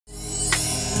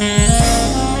Hi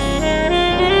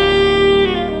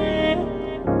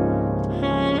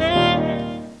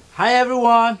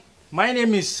everyone, my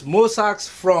name is Mosax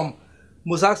from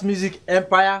Mosax Music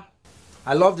Empire.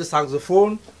 I love the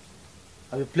saxophone.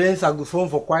 I've been playing saxophone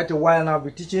for quite a while now. I've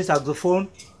been teaching saxophone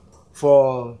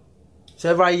for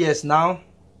several years now.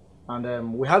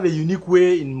 And we have a unique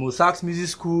way in Mosax Music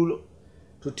School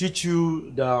to teach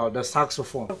you the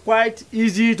saxophone. Quite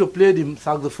easy to play the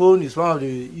saxophone. It's one of the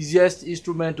easiest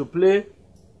instruments to play.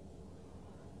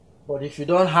 But if you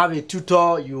don't have a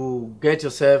tutor, you get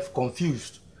yourself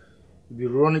confused.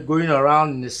 You'll be going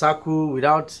around in a circle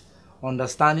without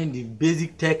understanding the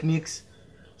basic techniques.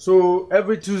 So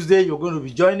every Tuesday you're going to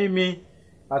be joining me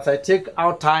as I take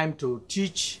out time to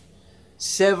teach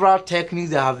several techniques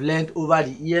that I've learned over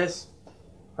the years.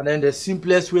 And then the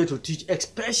simplest way to teach,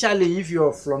 especially if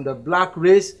you're from the black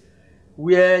race,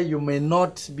 where you may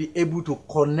not be able to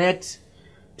connect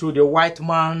to the white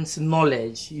man's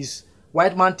knowledge.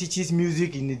 White man teaches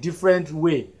music in a different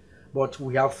way, but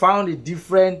we have found a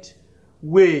different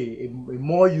way, a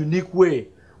more unique way,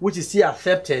 which is still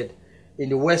accepted in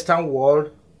the Western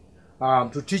world,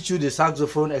 to teach you the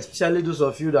saxophone, especially those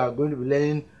of you that are going to be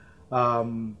learning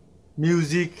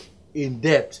music in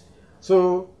depth.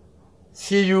 So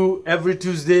see you every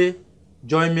Tuesday.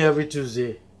 Join me every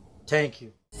Tuesday. Thank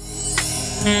you.